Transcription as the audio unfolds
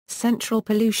Central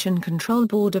Pollution Control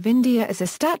Board of India is a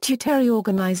statutory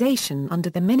organisation under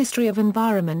the Ministry of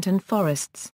Environment and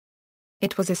Forests.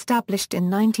 It was established in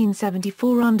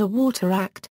 1974 under Water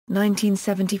Act,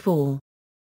 1974.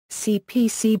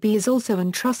 Cpcb is also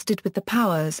entrusted with the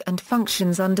powers and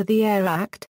functions under the Air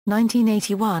Act,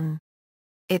 1981.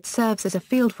 It serves as a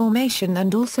field formation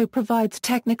and also provides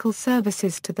technical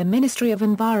services to the Ministry of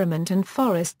Environment and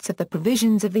Forests of the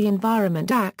provisions of the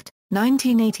Environment Act,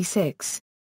 1986.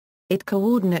 It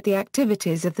coordinates the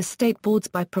activities of the state boards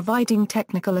by providing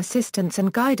technical assistance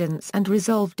and guidance and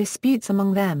resolve disputes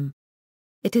among them.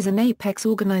 It is an apex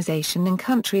organization in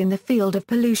country in the field of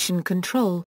pollution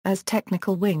control, as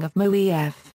technical wing of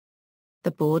MoEF.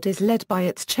 The board is led by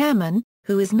its chairman,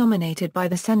 who is nominated by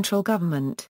the central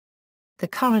government. The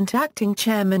current acting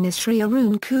chairman is Shri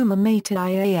Arun Kumar Mehta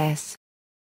IAS.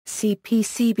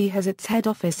 Cpcb has its head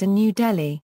office in New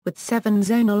Delhi, with 7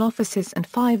 zonal offices and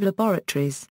 5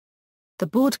 laboratories. The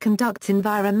board conducts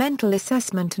environmental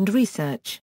assessment and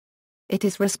research. It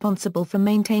is responsible for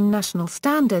maintaining national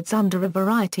standards under a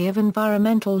variety of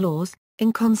environmental laws,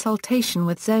 in consultation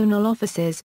with zonal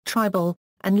offices, tribal,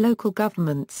 and local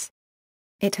governments.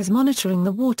 It has monitoring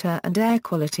the water and air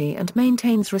quality and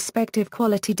maintains respective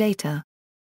quality data.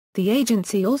 The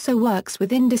agency also works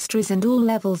with industries and all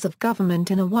levels of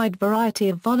government in a wide variety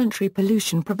of voluntary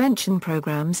pollution prevention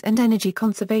programs and energy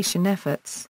conservation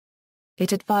efforts.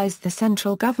 It advised the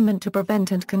central government to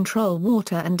prevent and control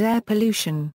water and air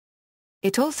pollution.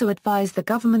 It also advised the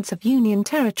governments of union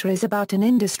territories about an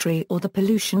industry or the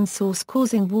pollution source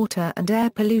causing water and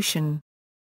air pollution.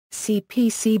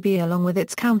 Cpcb along with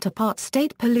its counterpart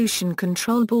state pollution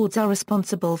control boards are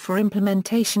responsible for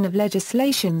implementation of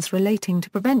legislations relating to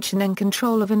prevention and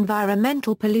control of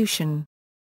environmental pollution.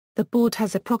 The board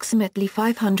has approximately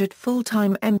 500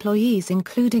 full-time employees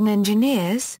including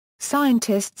engineers,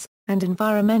 scientists, and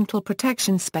environmental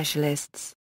protection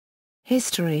specialists.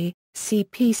 History: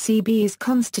 Cpcb is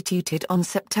constituted on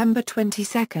September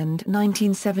 22,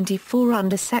 1974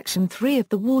 under Section 3 of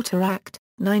the Water Act,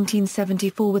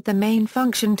 1974 with the main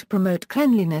function to promote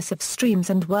cleanliness of streams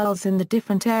and wells in the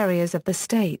different areas of the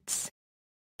states.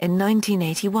 In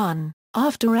 1981,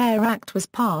 after Air Act was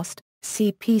passed,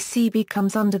 Cpcb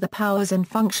comes under the powers and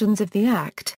functions of the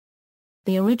Act.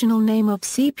 The original name of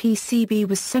Cpcb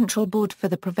was Central Board for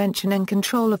the Prevention and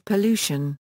Control of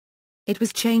Pollution. It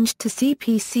was changed to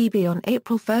Cpcb on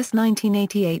April 1,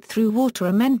 1988 through Water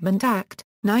Amendment Act,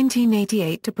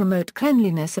 1988 to promote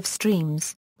cleanliness of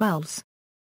streams, wells.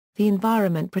 The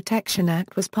Environment Protection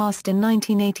Act was passed in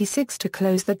 1986 to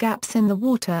close the gaps in the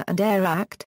Water and Air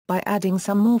Act, by adding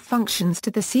some more functions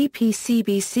to the Cpcb.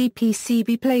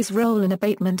 Cpcb plays role in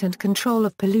abatement and control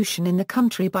of pollution in the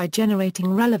country by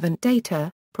generating relevant data,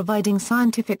 providing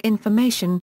scientific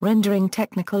information, rendering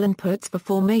technical inputs for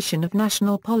formation of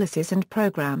national policies and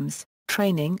programs,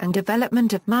 training and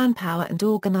development of manpower and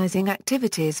organizing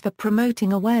activities for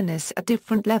promoting awareness at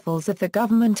different levels of the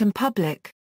government and public.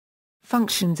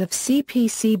 Functions of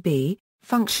Cpcb: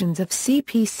 Functions of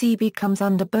Cpcb comes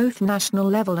under both national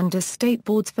level and as state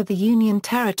boards for the Union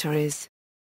Territories.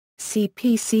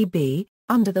 Cpcb,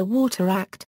 under the Water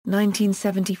Act,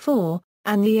 1974,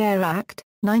 and the Air Act,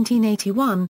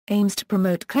 1981, aims to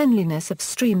promote cleanliness of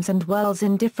streams and wells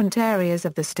in different areas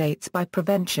of the states by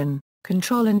prevention,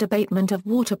 control and abatement of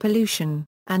water pollution,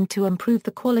 and to improve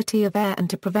the quality of air and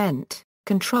to prevent,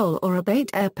 control or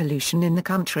abate air pollution in the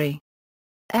country.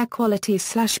 Air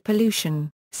quality/pollution: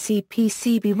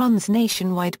 Cpcb runs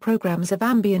nationwide programs of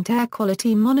ambient air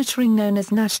quality monitoring known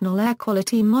as National Air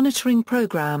Quality Monitoring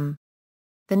Program.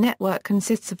 The network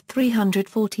consists of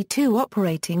 342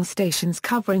 operating stations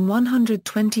covering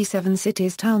 127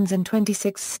 cities, towns and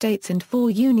 26 states and 4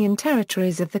 union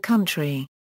territories of the country.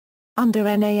 Under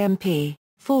NAMP,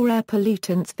 4 air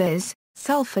pollutants viz.,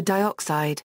 sulfur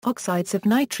dioxide, oxides of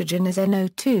nitrogen as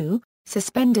NO2,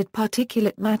 suspended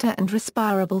particulate matter and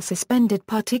respirable suspended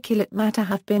particulate matter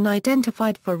have been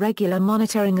identified for regular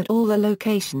monitoring at all the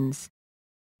locations.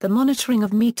 The monitoring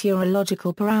of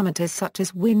meteorological parameters such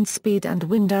as wind speed and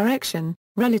wind direction,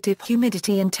 relative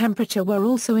humidity and temperature were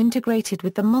also integrated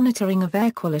with the monitoring of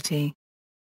air quality.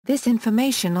 This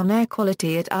information on air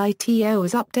quality at ITO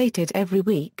is updated every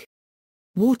week.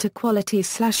 Water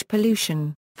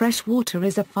quality/pollution: Fresh water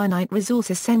is a finite resource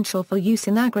essential for use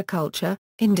in agriculture,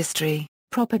 industry,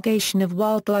 propagation of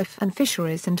wildlife and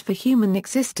fisheries and for human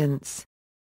existence.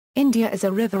 India is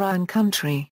a riverine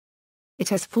country. It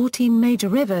has 14 major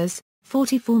rivers,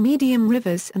 44 medium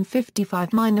rivers and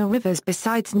 55 minor rivers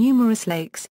besides numerous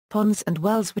lakes, ponds and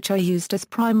wells which are used as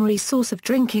primary source of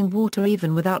drinking water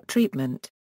even without treatment.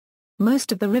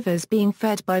 Most of the rivers being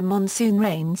fed by monsoon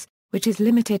rains, which is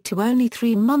limited to only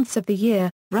 3 months of the year,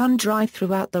 run dry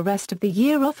throughout the rest of the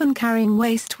year, often carrying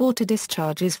wastewater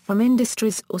discharges from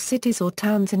industries or cities or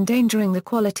towns, endangering the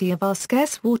quality of our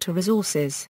scarce water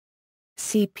resources.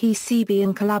 Cpcb,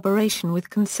 in collaboration with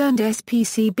concerned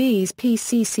SPCBs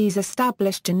PCCs,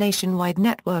 established a nationwide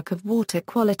network of water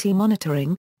quality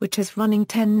monitoring, which is running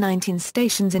 1019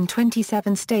 stations in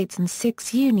 27 states and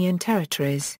 6 union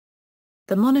territories.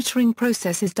 The monitoring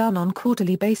process is done on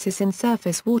quarterly basis in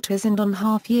surface waters and on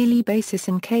half-yearly basis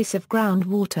in case of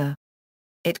groundwater.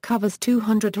 It covers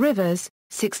 200 rivers,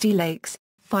 60 lakes,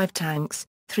 5 tanks,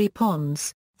 3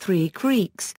 ponds, 3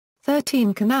 creeks,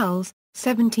 13 canals,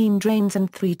 17 drains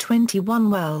and 321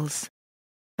 wells.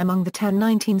 Among the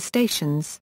 1019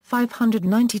 stations,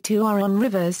 592 are on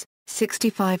rivers,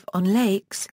 65 on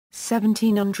lakes,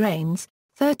 17 on drains,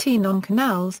 13 on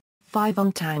canals, 5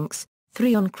 on tanks,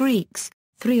 3 on creeks,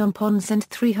 3 on ponds and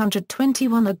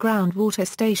 321 are groundwater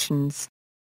stations.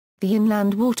 The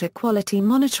Inland Water Quality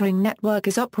Monitoring Network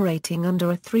is operating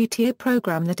under a 3-tier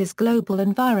program that is Global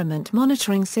Environment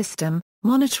Monitoring System,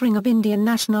 Monitoring of Indian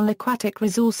National Aquatic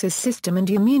Resources System and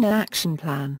Yamuna Action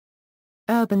Plan.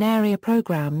 Urban Area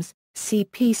Programs,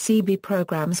 CPCB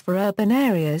programs for urban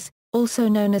areas, also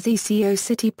known as ECO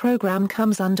City Program,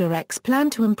 comes under X Plan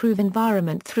to improve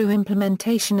environment through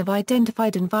implementation of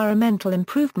identified environmental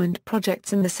improvement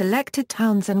projects in the selected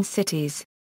towns and cities.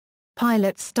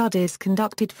 Pilot studies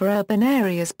conducted for urban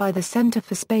areas by the Center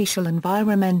for Spatial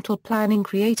Environmental Planning,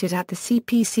 created at the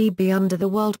CPCB under the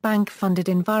World Bank-funded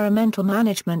Environmental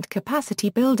Management Capacity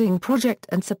Building Project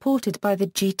and supported by the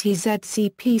GTZ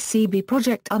CPCB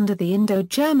project under the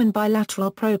Indo-German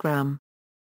Bilateral Program.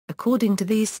 According to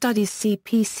these studies,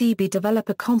 CPCB develop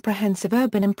a comprehensive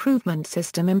urban improvement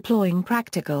system employing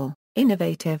practical,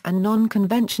 innovative and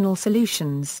non-conventional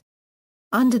solutions.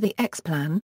 Under the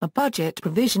X-Plan, a budget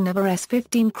provision of Rs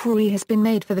 15 crore has been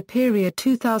made for the period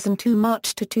 2002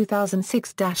 March to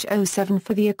 2006-07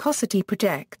 for the EcoCity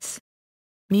projects.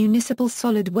 Municipal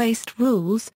Solid Waste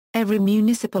Rules. Every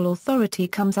municipal authority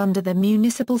comes under the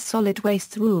Municipal Solid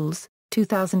Waste Rules,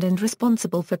 2000, and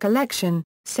responsible for collection,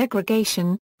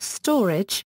 segregation,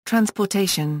 storage,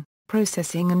 transportation,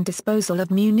 processing and disposal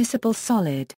of municipal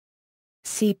solid.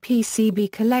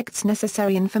 CPCB collects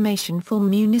necessary information for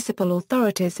municipal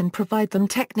authorities and provide them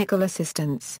technical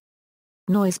assistance.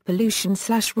 Noise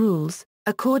pollution/rules,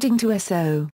 according to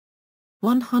SO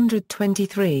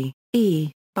 123,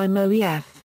 E, by MoEF,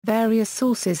 various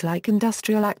sources like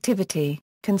industrial activity,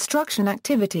 construction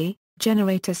activity,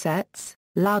 generator sets,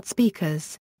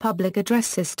 loudspeakers, public address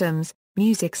systems,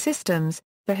 music systems,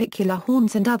 vehicular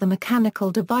horns and other mechanical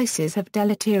devices have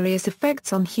deleterious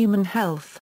effects on human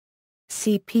health.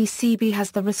 CPCB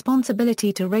has the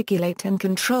responsibility to regulate and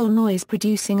control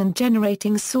noise-producing and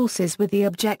generating sources with the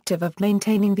objective of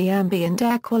maintaining the ambient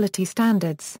air quality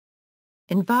standards.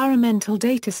 Environmental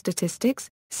data statistics.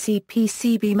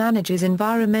 CPCB manages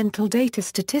environmental data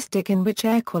statistic in which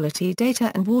air quality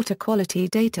data and water quality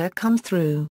data come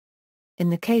through. In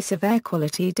the case of air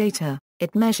quality data,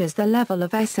 it measures the level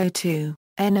of SO2,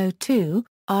 NO2,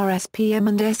 RSPM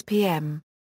and SPM.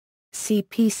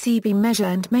 CPCB measure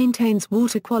and maintains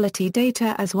water quality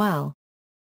data as well.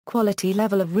 Quality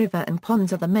level of river and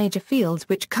ponds are the major fields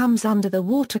which comes under the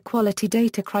water quality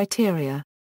data criteria.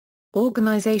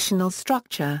 Organizational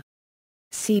structure.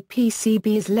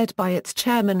 CPCB is led by its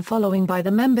chairman following by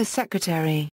the member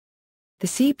secretary. The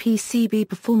CPCB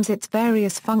performs its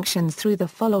various functions through the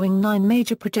following 9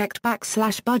 major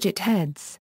project/budget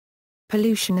heads.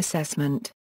 Pollution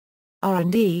assessment,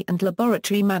 R&D and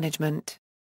laboratory management,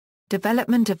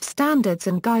 development of standards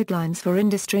and guidelines for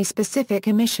industry-specific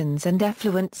emissions and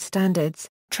effluent standards,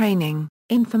 training,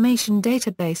 information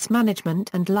database management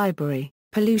and library,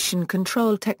 pollution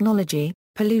control technology,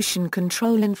 pollution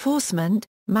control enforcement,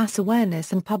 mass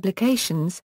awareness and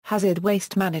publications, hazard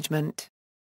waste management.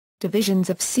 Divisions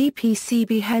of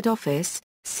CPCB Head Office.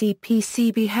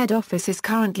 CPCB Head Office is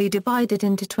currently divided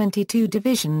into 22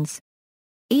 divisions.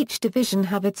 Each division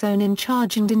have its own in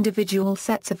charge and individual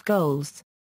sets of goals.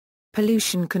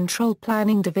 Pollution Control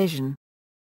Planning Division.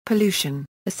 Pollution,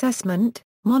 Assessment,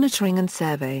 Monitoring and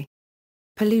Survey.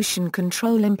 Pollution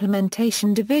Control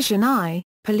Implementation Division I,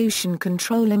 Pollution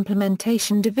Control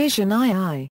Implementation Division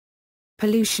II.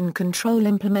 Pollution Control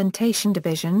Implementation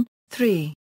Division,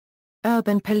 3.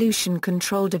 Urban Pollution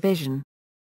Control Division.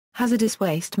 Hazardous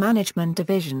Waste Management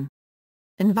Division.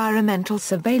 Environmental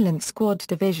Surveillance Squad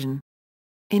Division.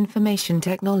 Information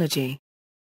Technology.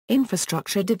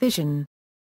 Infrastructure Division.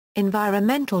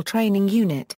 Environmental Training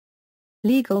Unit.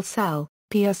 Legal Cell,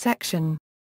 PR Section.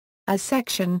 As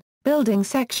Section, Building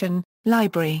Section,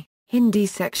 Library, Hindi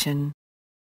Section.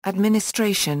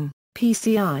 Administration,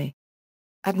 PCI.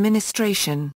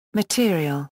 Administration,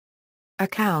 Material.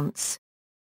 Accounts.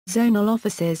 Zonal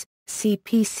Offices,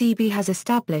 Cpcb has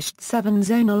established 7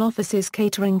 zonal offices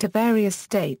catering to various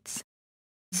states.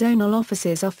 Zonal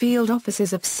offices are field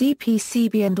offices of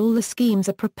Cpcb and all the schemes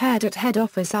are prepared at head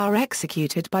office are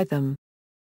executed by them.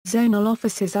 Zonal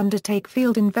offices undertake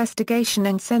field investigation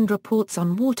and send reports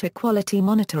on water quality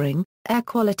monitoring, air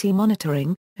quality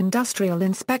monitoring, industrial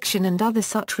inspection and other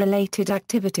such related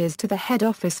activities to the head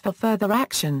office for further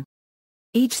action.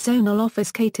 Each zonal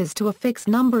office caters to a fixed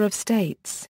number of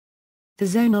states. The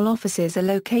zonal offices are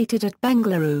located at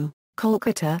Bengaluru,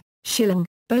 Kolkata, Shillong,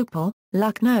 Bhopal,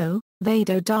 Lucknow,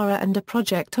 Vadodara and a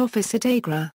project office at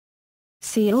Agra.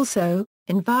 See also,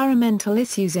 Environmental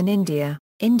Issues in India,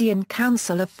 Indian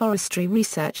Council of Forestry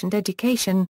Research and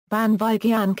Education, Van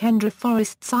Vigyan Kendra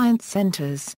Forest Science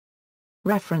Centres.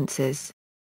 References.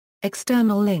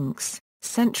 External links,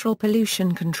 Central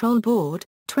Pollution Control Board,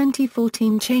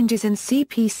 2014 Changes in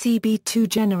Cpcb to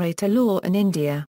Generator Law in India.